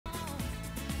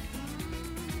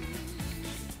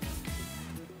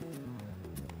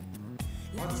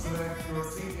Hartelijk door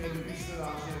 10 in de piste,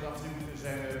 dames en heren, dat we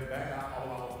zijn bijna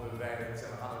allemaal op de weide. En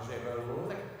we gaan eens even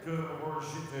lekker voor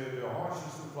zitten. De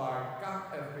Horses2Fly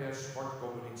KFPS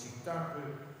sportcompetitie tuigen.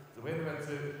 We beginnen met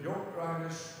de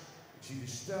jongrijders. Ik zie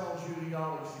de stijljury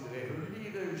al, ik zie de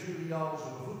reguliere jury al, ze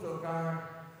begroeten elkaar.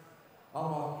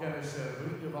 Allemaal kennissen,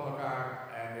 vrienden van elkaar.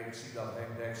 En ik zie dat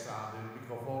Henk Dijkstra de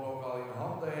microfoon ook al in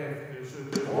handen heeft. Dus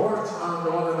het woord aan de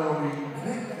one and only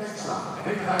Henk Dijkstra.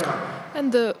 Henk, ga je gang.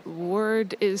 And the word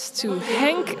is to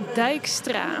Henk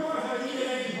Dijkstra.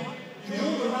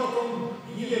 Bijzonder welkom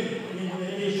hier in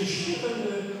deze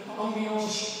schitterende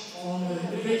ambiance van de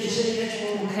WTC Expo.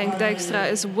 Henk Dijkstra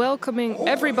is welcoming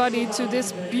everybody to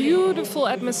this beautiful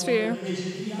atmosphere.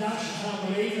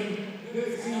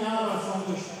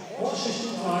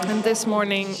 And this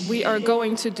morning we are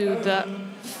going to do the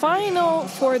final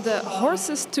for the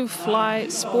Horses2Fly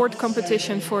sport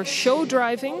competition for show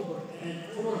driving.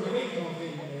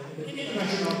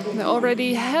 There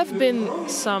already have been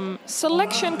some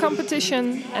selection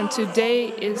competition, and today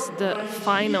is the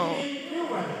final.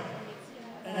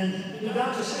 And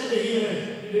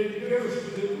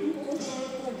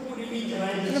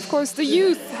of course the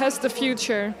youth has the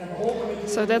future,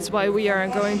 so that's why we are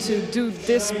going to do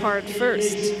this part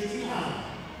first.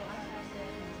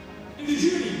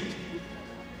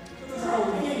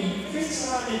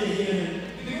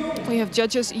 We have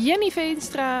judges Jenny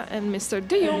Veenstra and Mr.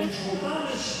 De Jong.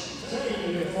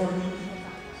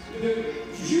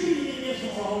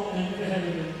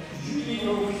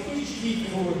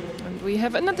 And we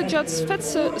have another judge,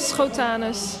 Vetse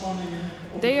Schotanus.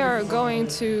 They are going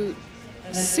to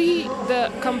see the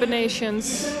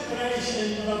combinations.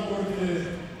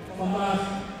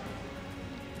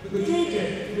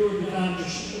 Bekeken door de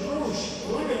dames Roos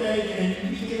Langendijk en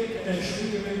Mieke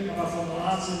Schuren, waarvan de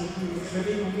laatste natuurlijk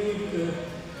gerenommeerd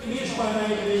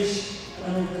meerspannrijder is.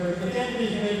 En ook bekend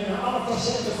is met alle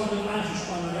facetten van het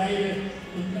aangespannen rijden.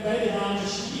 En beide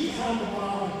dames die gaan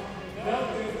bepalen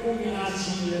welke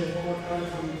combinatie wordt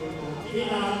uitgevoerd door de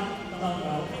winnaar, dan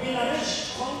wel de winnares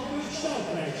van de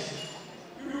stijlprijs.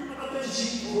 Uw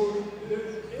attentie voor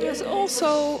de... There's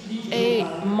also a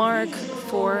mark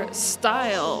for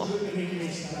style.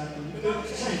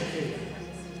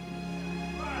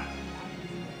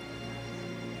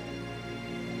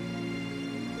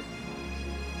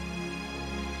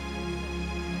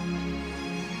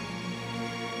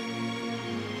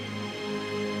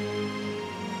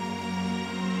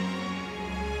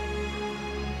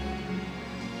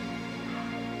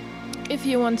 If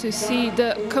you want to see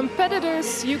the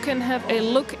competitors, you can have a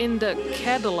look in the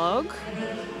catalog.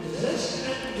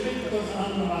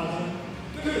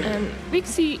 And we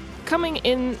see coming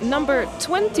in number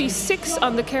 26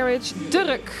 on the carriage,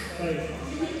 Dirk,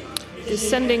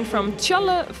 descending from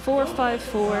Tjalle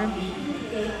 454.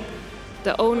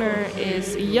 The owner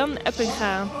is Jan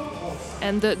Eppinga,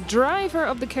 and the driver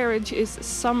of the carriage is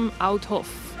Sam Oudhoff.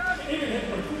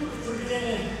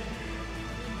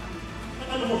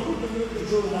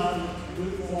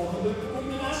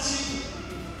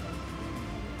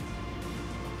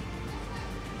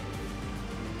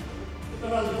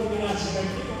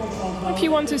 If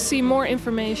you want to see more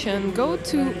information, go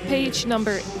to page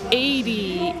number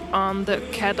 80 on the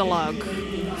catalog.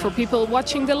 For people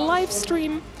watching the live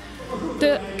stream,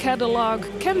 the catalog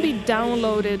can be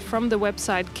downloaded from the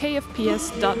website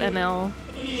kfps.nl.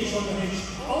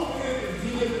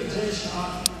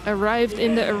 Arrived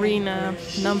in the arena,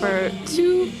 number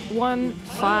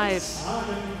 215.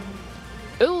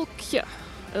 Ulkje.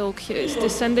 Ulkje is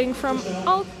descending from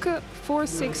Alke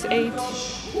 468,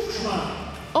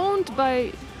 owned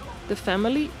by the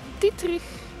family Dietrich,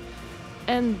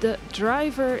 and the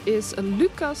driver is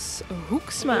Lucas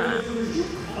Hoeksma.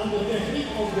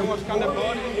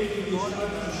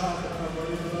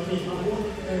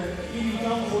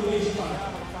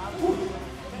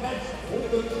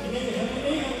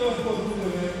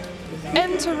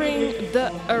 Entering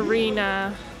the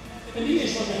arena,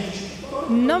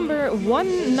 number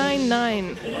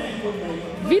 199,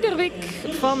 Wiederwijk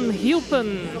van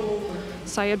Hielpen,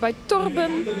 sired by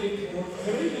Torben,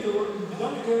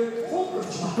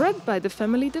 bred by the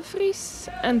family De Vries,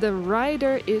 and the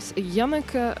rider is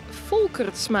Janneke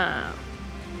Volkertsma.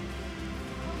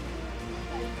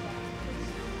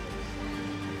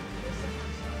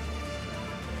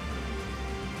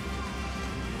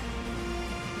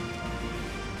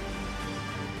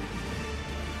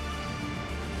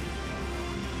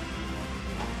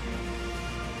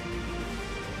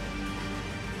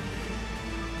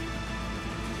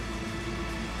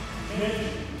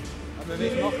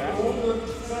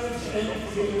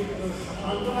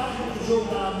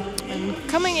 And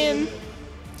coming in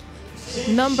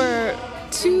Number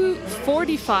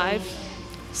 245,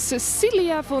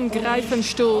 Cecilia von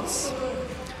Greifenstolz,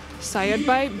 sired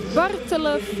by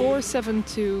Bartele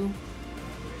 472.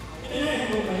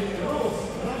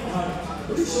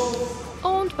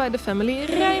 Owned by the family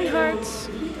Reinhardt.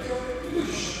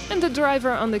 And the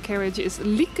driver on the carriage is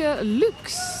Lieke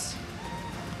Lux.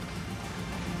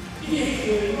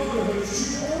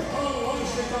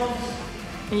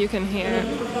 And you can hear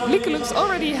Lieke Lux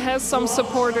already has some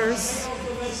supporters.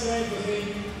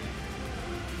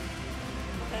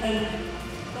 En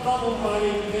dan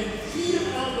waren we 4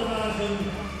 wagen,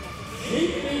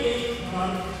 GPD,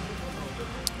 maar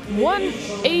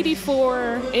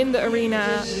 184 in the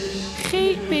arena.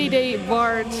 GPD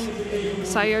Bard,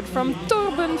 sired from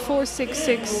Torben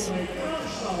 466,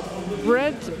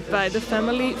 bred by the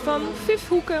family van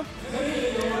Vifhoeken.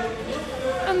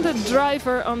 And the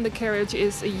driver on the carriage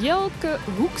is Jelke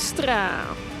Hoekstra.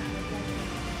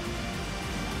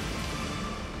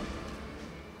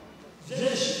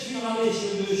 6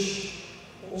 finalisten dus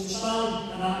ontstaan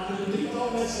na een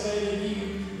drietal wedstrijden die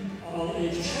u al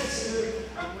even schetste.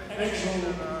 Exo,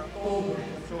 Koper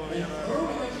en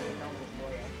Groningen.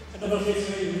 En dat heeft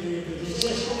gegeven de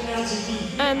 6 combinaties die...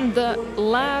 And the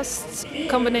last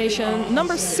combination,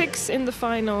 number 6 in the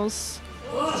finals.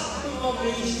 Last but not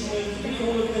least,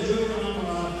 307 aan de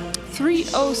wagen.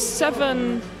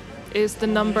 307 is the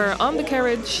number on the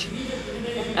carriage.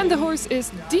 And the horse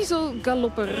is Diesel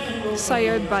Galopper,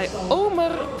 sired by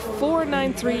Omer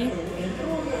 493,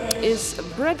 is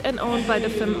bred and owned by the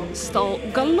stal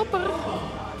Galopper.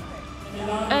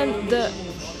 And the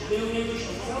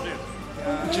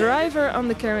driver on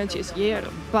the carriage is Jer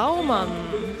Bouwman.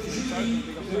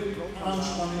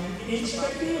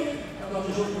 Dat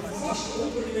is ook een vast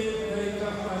onderdeel bij het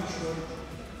dagbuissport.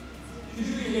 De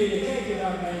juryleden kijken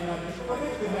daarbij naar de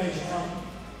correcte wijze van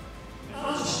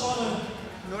aanspannen,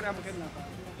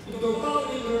 de totale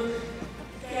indruk,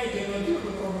 kijken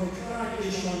natuurlijk of er sprake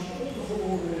is van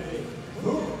ongeoorloofde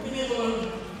hulpmiddelen.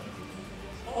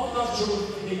 Al dat soort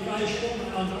details komen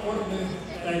aan de orde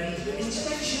tijdens de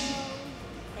inspectie.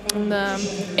 And,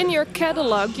 in your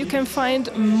catalog you can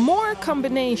find more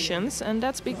combinations, and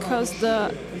that's because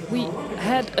we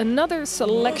had another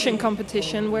selection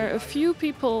competition where a few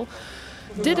people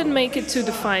didn't make it to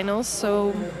the finals,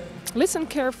 so listen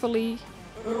carefully.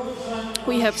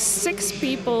 We have 6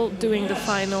 people doing the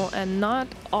final and not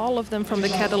all of them from the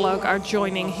catalog are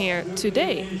joining here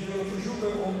today.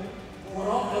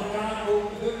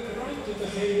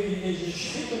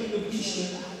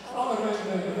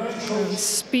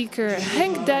 Speaker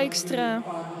Henk Dijkstra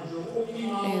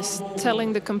is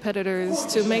telling the competitors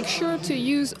to make sure to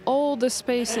use all the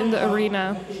space in the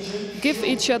arena, give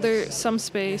each other some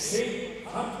space.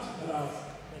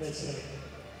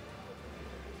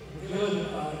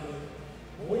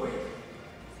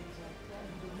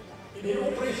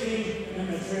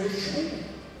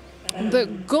 The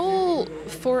goal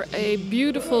for a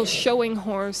beautiful showing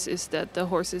horse is that the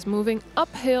horse is moving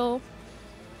uphill,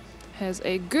 has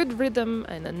a good rhythm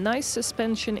and a nice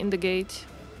suspension in the gait.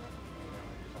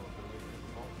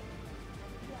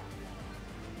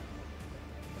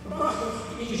 Prachtig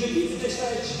initiatief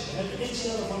destijds, het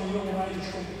instellen van een jonge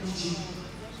rijderscompetitie.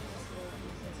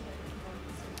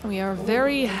 We are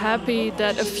very happy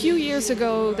that a few years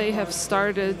ago they have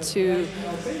started to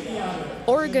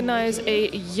organize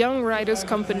a young riders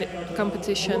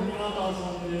competition.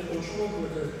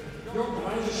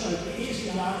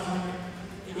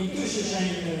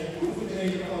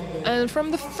 And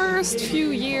from the first few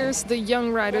years, the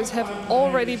young riders have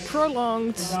already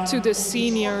prolonged to the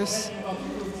seniors.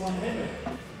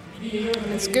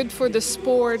 It's good for the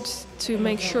sport to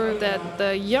make sure that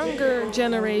the younger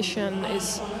generation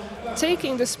is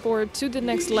taking the sport to the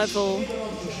next level.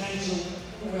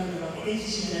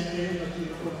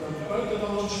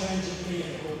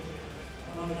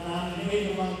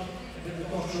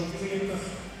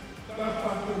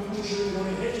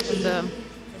 The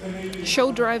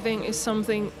show driving is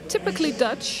something typically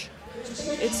Dutch.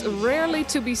 It's rarely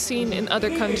to be seen in other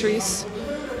countries.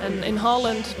 And in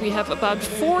Holland we have about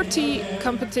 40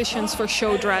 competitions for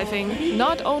show driving,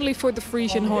 not only for the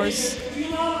Frisian horse.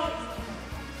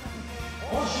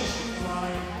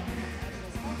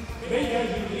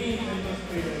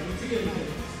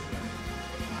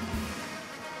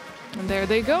 And there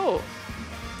they go.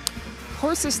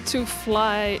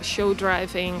 Horses2Fly show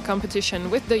driving competition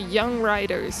with the young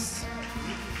riders.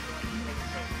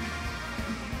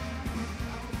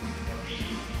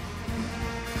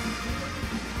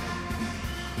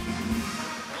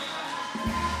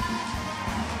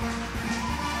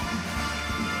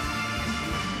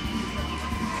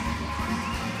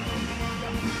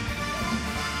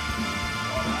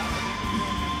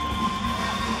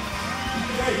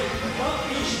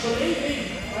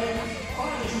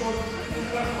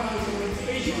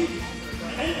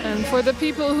 And for the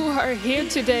people who are here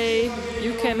today,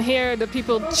 you can hear the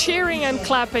people cheering and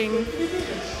clapping,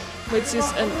 which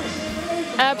is an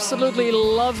absolutely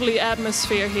lovely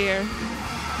atmosphere here.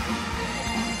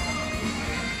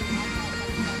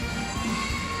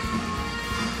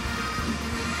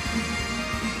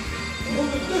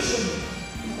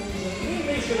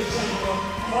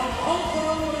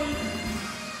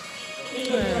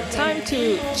 Time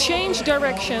to change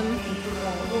direction.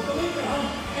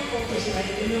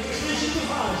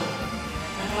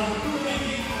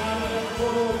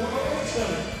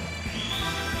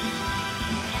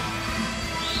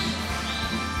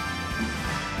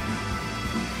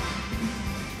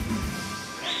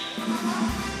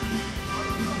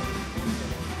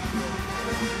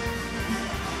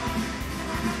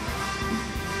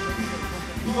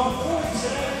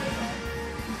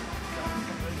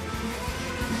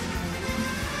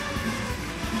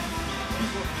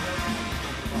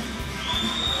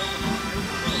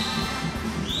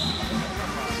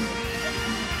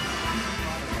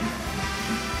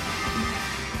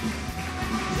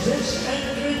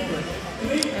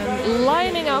 And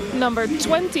lining up number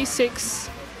 26.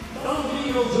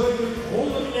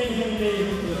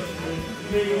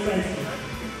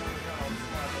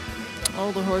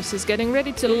 All the horses getting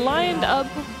ready to line up.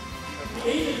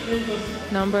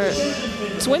 Number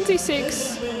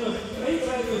 26,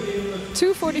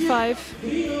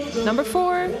 245. Number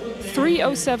 4,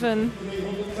 307.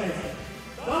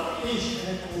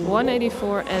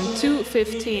 184 and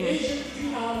 215.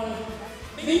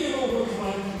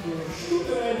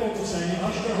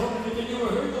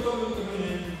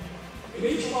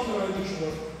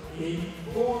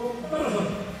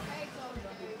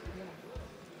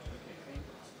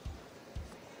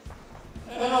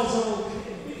 En als er ook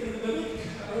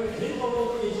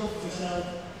helemaal is opgesteld,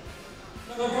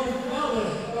 dan kan ik melden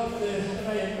dat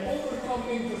wij een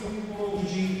overkamping tegemoet mogen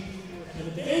zien. En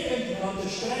dat betekent dat de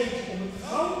strijd om het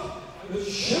goud, het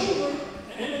zilver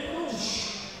en het brons,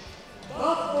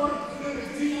 dat wordt de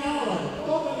finale.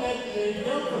 Tot en met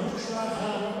welke hoekstra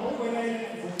gaan we overrijden.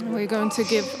 We're going to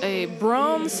give a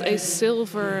bronze, a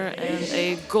silver and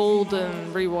a golden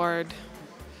reward.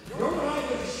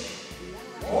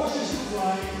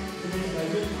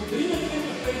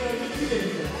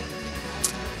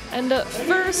 And the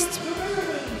first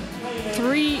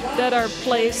 3 that are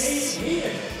placed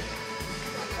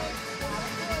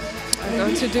are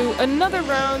going to do another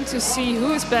round to see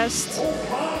who is best.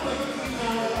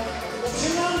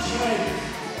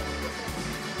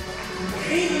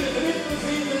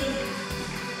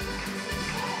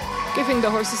 Giving the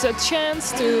horses a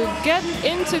chance to get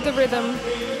into the rhythm.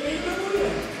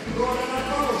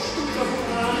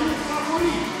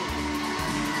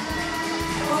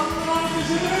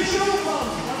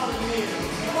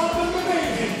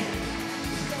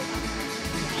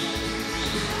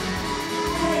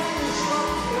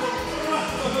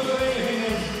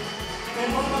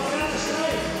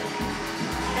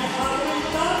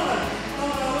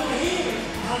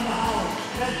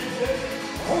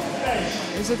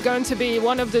 Is it going to be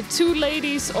one of the 2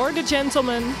 ladies or the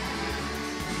gentleman?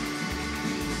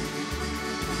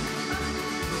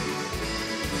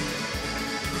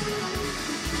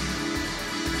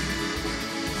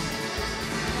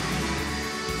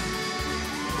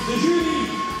 De jury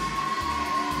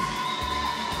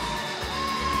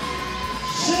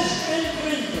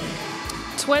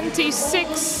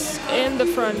 26 in the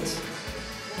front.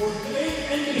 Voor 2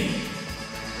 en 3.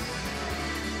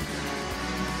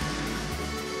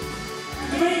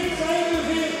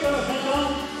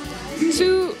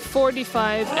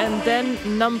 245 and then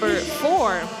number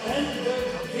 4. And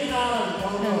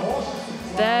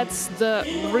that's the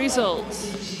result.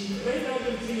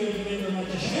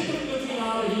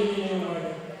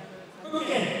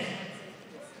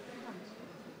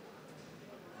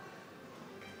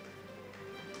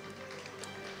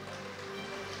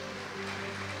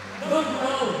 Dank u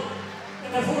wel.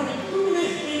 En voor de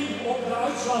toelichting op de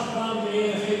uitslagbaan,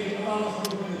 meneer, geef ik de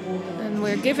groepen de woord aan. And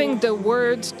we're giving the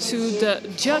word to the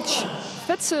judge,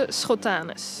 Vetse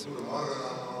Schotanes. Goedemorgen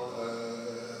allemaal.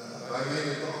 Wij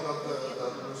menen toch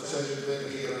dat nummer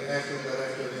 26 hier een echte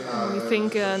terechte winnaar We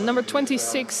think number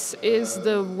 26 is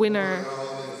the winner.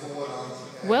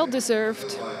 Well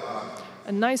deserved.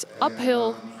 A nice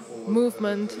uphill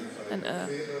movement and a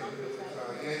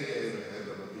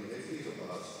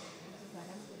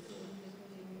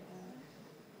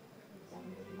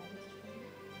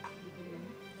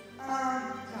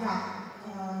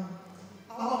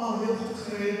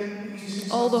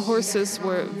all the horses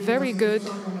were very good.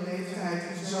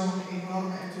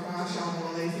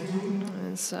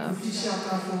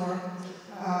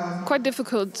 quite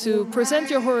difficult to present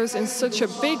your horse in such a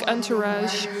big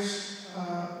entourage.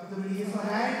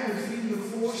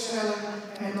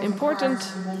 Important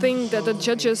thing that the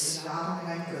judges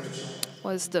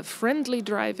was the friendly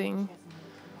driving.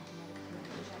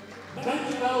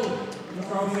 Dankjewel,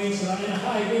 mevrouw Veenstra. En dan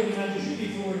ga ik even naar de jury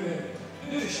voor de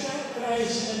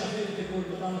stijlprijs. En dan geef ik het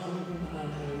woord aan de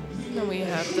Then we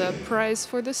have the prize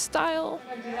for the style.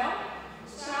 Dankjewel.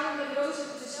 Samen met Roos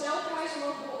hebben we de stijlprijs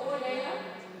mogen beoordelen.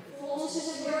 Voor ons is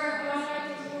het heel erg belangrijk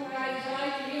dat de honderij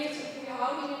gelijk leert een goede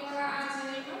houding in elkaar aan te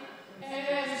nemen. En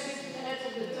we hebben een stukje gelet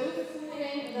op de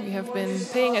teugelvoering. We have been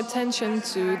paying attention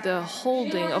to the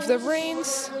holding of the reins.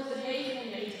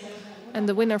 And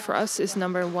the winner for us is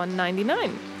number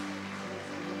 199.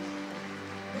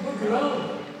 Dank u wel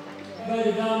bij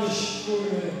de dames voor.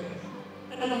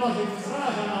 En dan mag ik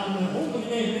vragen aan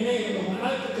 199 om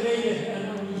uit te treden en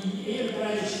om die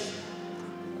eerprijs.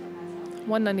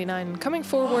 199 coming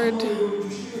forward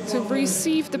to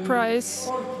receive the prize.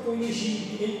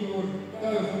 Sportcommissie indoor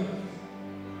Kuiven.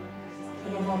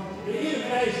 En dan mag de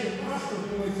eerprijs, een prachtig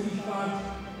mooi vliegpaard,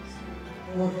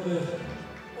 wordt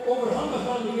overhandigd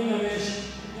aan de winnares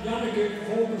Janneke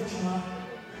Volkertsma.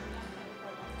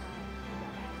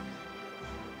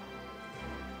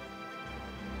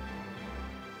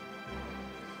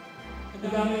 En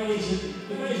daarmee is het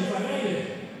de wijze van rijden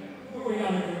door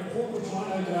Janneke Volkertsma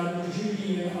uiteraard door de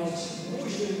jury als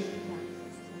mooiste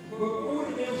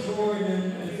beoordeeld geworden.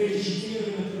 En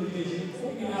feliciteren natuurlijk deze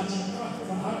combinatie krachten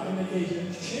van harte met deze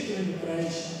schitterende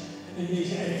prijs. En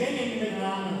deze erkenning met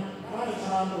name waar het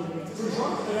gaat over het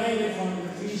verzorgd rijden van de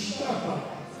Fries Tuigpaard.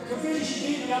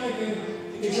 Gefeliciteerd Janneke.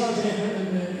 Ik zou zeggen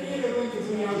een ererondje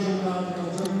voor jou zo dadelijk.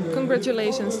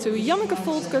 Congratulations to Janneke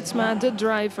Volkertsma, the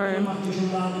driver,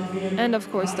 and of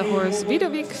course the horse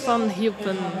Wiederwijk van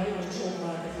Hielpen.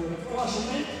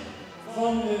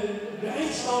 Van de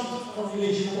eindstand van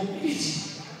deze competitie.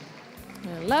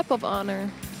 A lap of honor.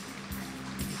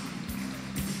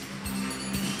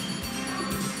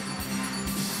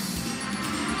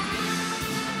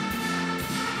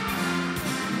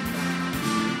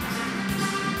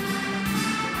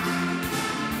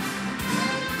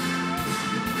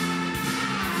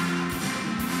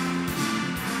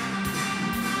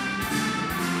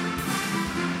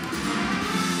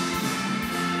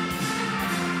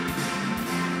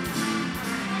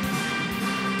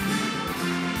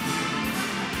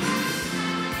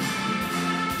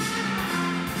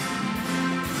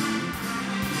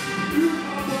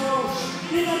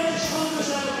 Winnares van de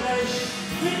stijlprijs,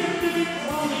 Wiederwijk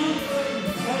van Hielpen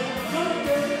met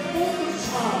Janneke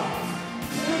Volkertsma.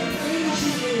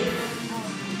 Gefeliciteerd.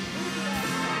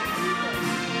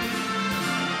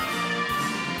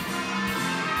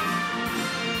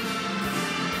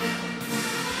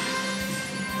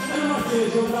 En dan mag je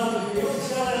zo dadelijk weer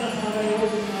opstellen en dan gaan wij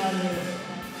over naar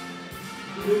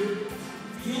de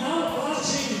finale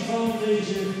plaatsing van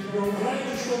deze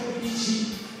rijderscompetitie.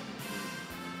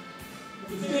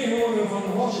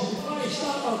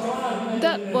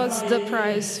 That was the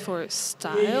prize for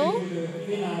style.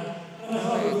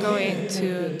 We're going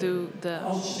to do the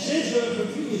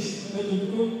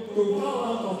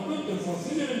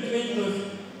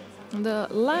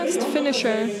last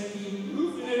finisher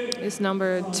is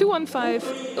number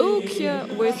 215,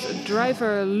 Ulkje with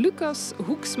driver Lucas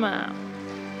Hoeksma.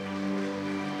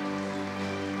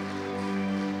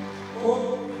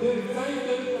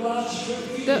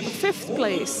 The fifth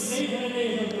place,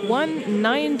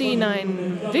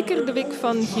 199, Wiederwijk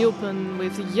van Hielpen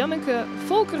with Janneke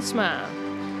Volkertsma.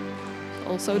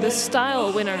 Also the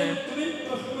style winner.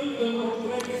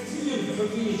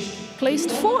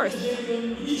 Placed fourth,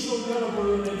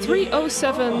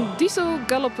 307 Diesel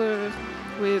Galloper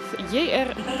with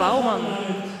J.R. Bouwman.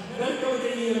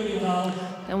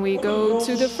 And we go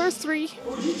to the first three.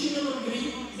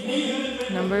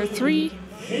 Number 3,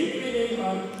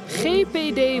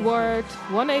 GPD Ward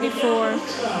 184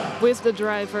 with the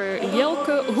driver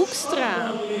Jelke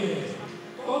Hoekstra.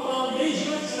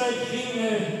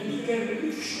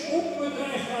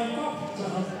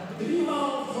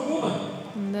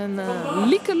 And then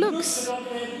Lieke Lux.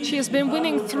 She has been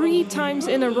winning 3 times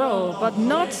in a row, but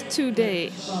not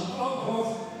today.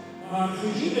 Maar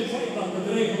gezien het feit dat het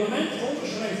reglement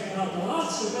voorschrijft dat de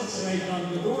laatste wedstrijd dan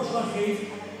de doorslag geeft,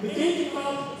 betekent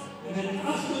dat met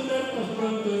 38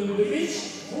 punten de winst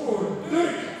voor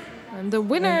Dirk. And the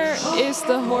winner is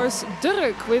the horse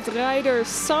Dirk with rider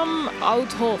Sam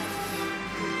Oudhoff.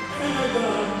 En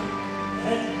uiteraard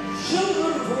het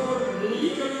zilver voor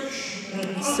Lieke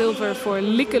Lux. Silver for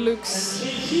Lieke Lux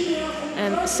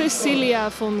and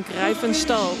Cecilia von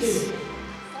Greifenstalt.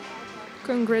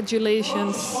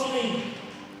 Congratulations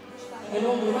En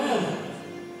onderwijl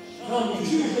gaan de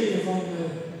bestuursleden van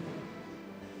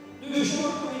de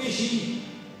sportcommissie,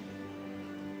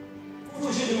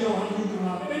 voorzitter Johan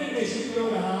Hoekema, penningmeester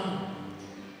Johan Haan,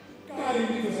 Karin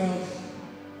Lieberveld,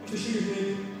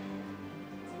 bestuurslid.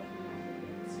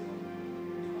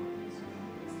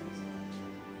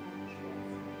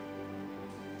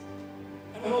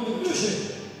 En ondertussen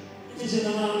is het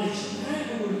dan namelijk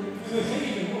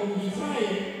gegeven om die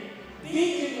vrije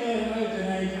teken uit te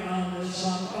reiken aan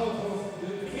Sam Oudhof, de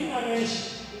winnares.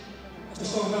 Dat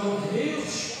is toch wel heel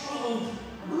spannend,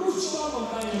 bloedspannend.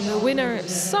 The winner,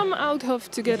 Sam Oudhof,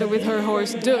 together with her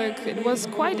horse Dirk. It was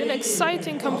quite an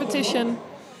exciting competition.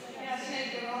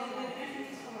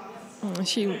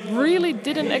 She really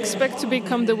didn't expect to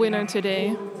become the winner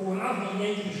today.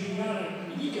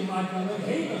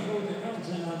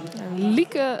 And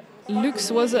Lieke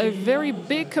Lux was a very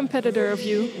big competitor of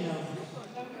you,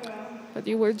 but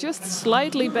you were just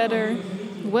slightly better.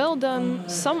 Well done,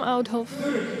 Sam Oudhof.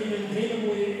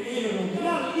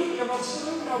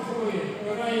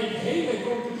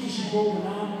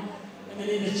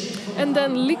 And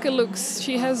then Lieke Lux,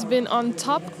 she has been on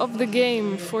top of the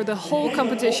game for the whole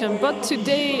competition, but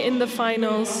today in the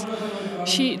finals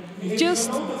she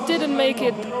just didn't make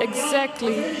it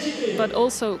exactly, but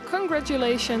also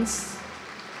congratulations.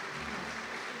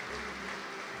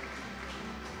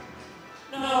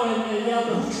 Nou, en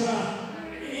Jelme Hoekstra,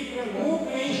 ik hoop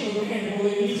eens, want we kennen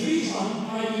wel in die Friesland,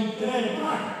 maar die treinen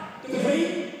plak.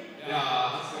 Tevreden? Ja,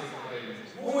 hartstikke tevreden.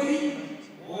 Hoor je die?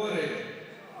 Hoor ik.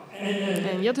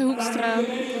 And Jette Hoekstra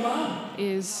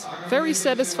is very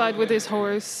satisfied with his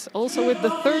horse, also with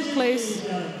the third place.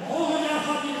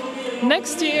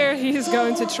 Next year he is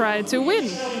going to try to win.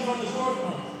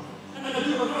 En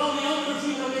natuurlijk al die andere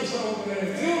finalisten ook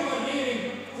veel waardering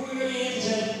voor jullie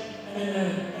inzet. En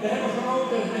we hebben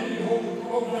genoten, en u hoop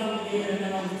ik ook, dames en heren,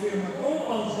 en aan de firma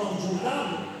Koopman van zo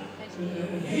dadelijk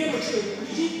een heerlijk stuk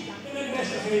muziek in het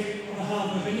beste geeft. Dan gaan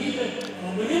we genieten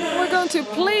van de winnaar. We're going to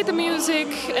play the music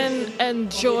and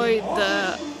enjoy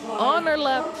the honor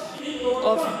lap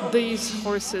of these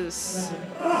horses.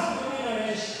 Prachtige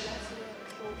winnares,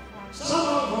 Sam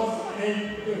Oudhof en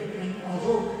als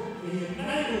ook de heer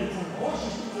Nijboer van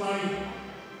Horses2Fly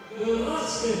de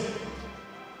laatste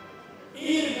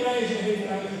ereprijzen heeft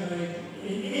uitgereikt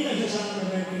in innige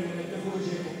samenwerking met de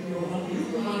voorzitter Johan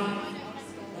Hoekema.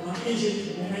 En dan is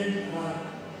het moment waar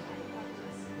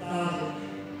dadelijk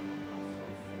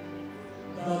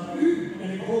dat u, en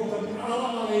ik hoop dat u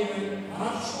allemaal even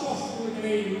hartstochtelijk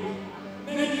meedoet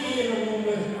met die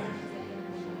ereronde.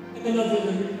 En dat we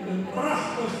een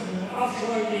prachtige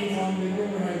afsluiting van de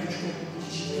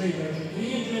jongereiderscompetitie 2023-2024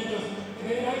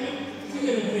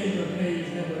 mee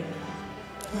hebben.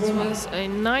 It was a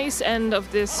nice end of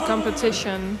this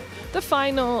competition. The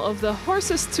final of the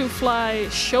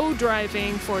Horses2Fly show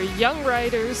driving for young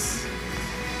riders.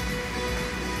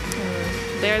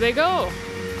 There they go.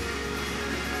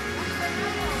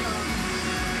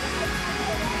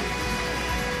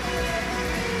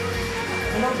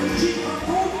 En op de muziek van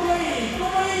Coldplay,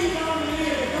 kom mee, dames en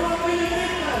heren, kom maar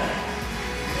binnendringen.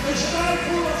 We staan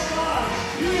voor het slaag.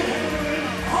 Hier hebben we een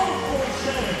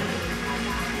halfvoorstelling.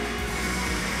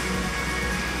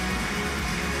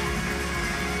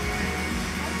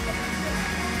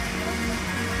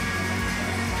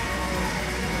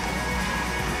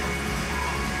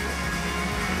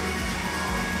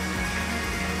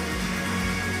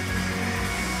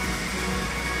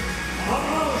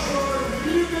 Applaus voor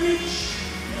Lieke Lux.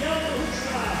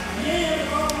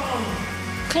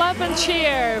 Clap and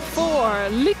cheer for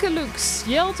Lieke Lux,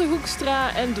 Jelte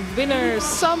Hoekstra and winner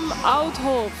Sam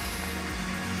Oudhof.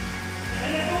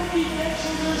 En dan komt die tekst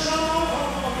van Sam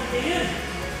Oudhof nog een keer.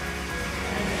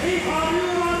 En geef haar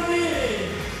uw waardering.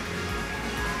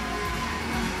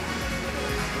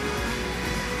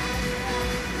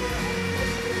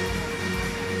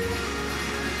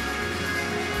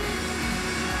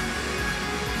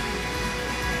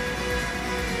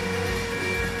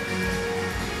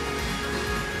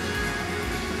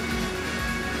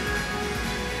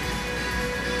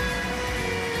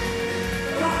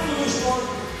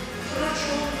 Straks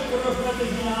komt de terug met de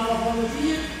finale van de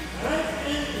 4, 5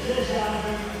 en 6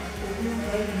 dagen opnieuw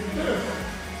bij u terug.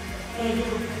 En ik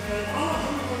doe alle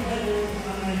groepen het woord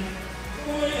aan mijn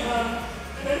collega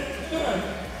Bert Teruik.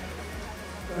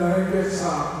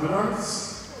 Bedankt.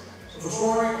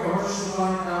 Verscoring, de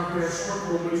Horses2Fly KFPS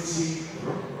sportcompetitie,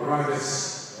 riders,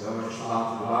 dat was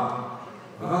later de baan.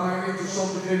 We gaan naar een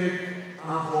interessante clinic.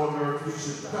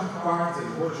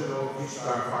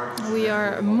 We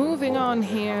are moving on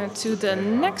here to the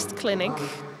next clinic.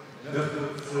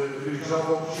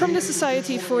 from the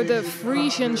Society for the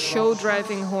Frisian Show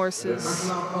Driving Horses.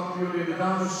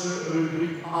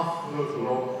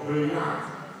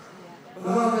 We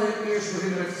gaan eerst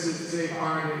beginnen met 2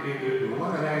 paarden in de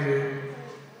lange rijden.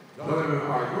 Dan hebben we een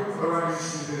paar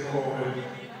jongrijders die binnenkomen.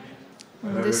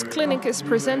 This clinic is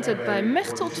presented by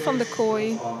Mechtelt van der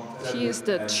Kooi. She is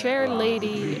the chair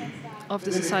lady of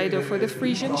the Society for the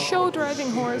Frisian Show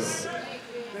Driving Horse.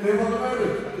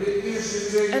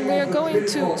 And we are going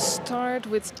to start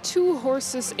with 2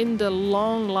 horses in the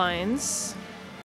long lines.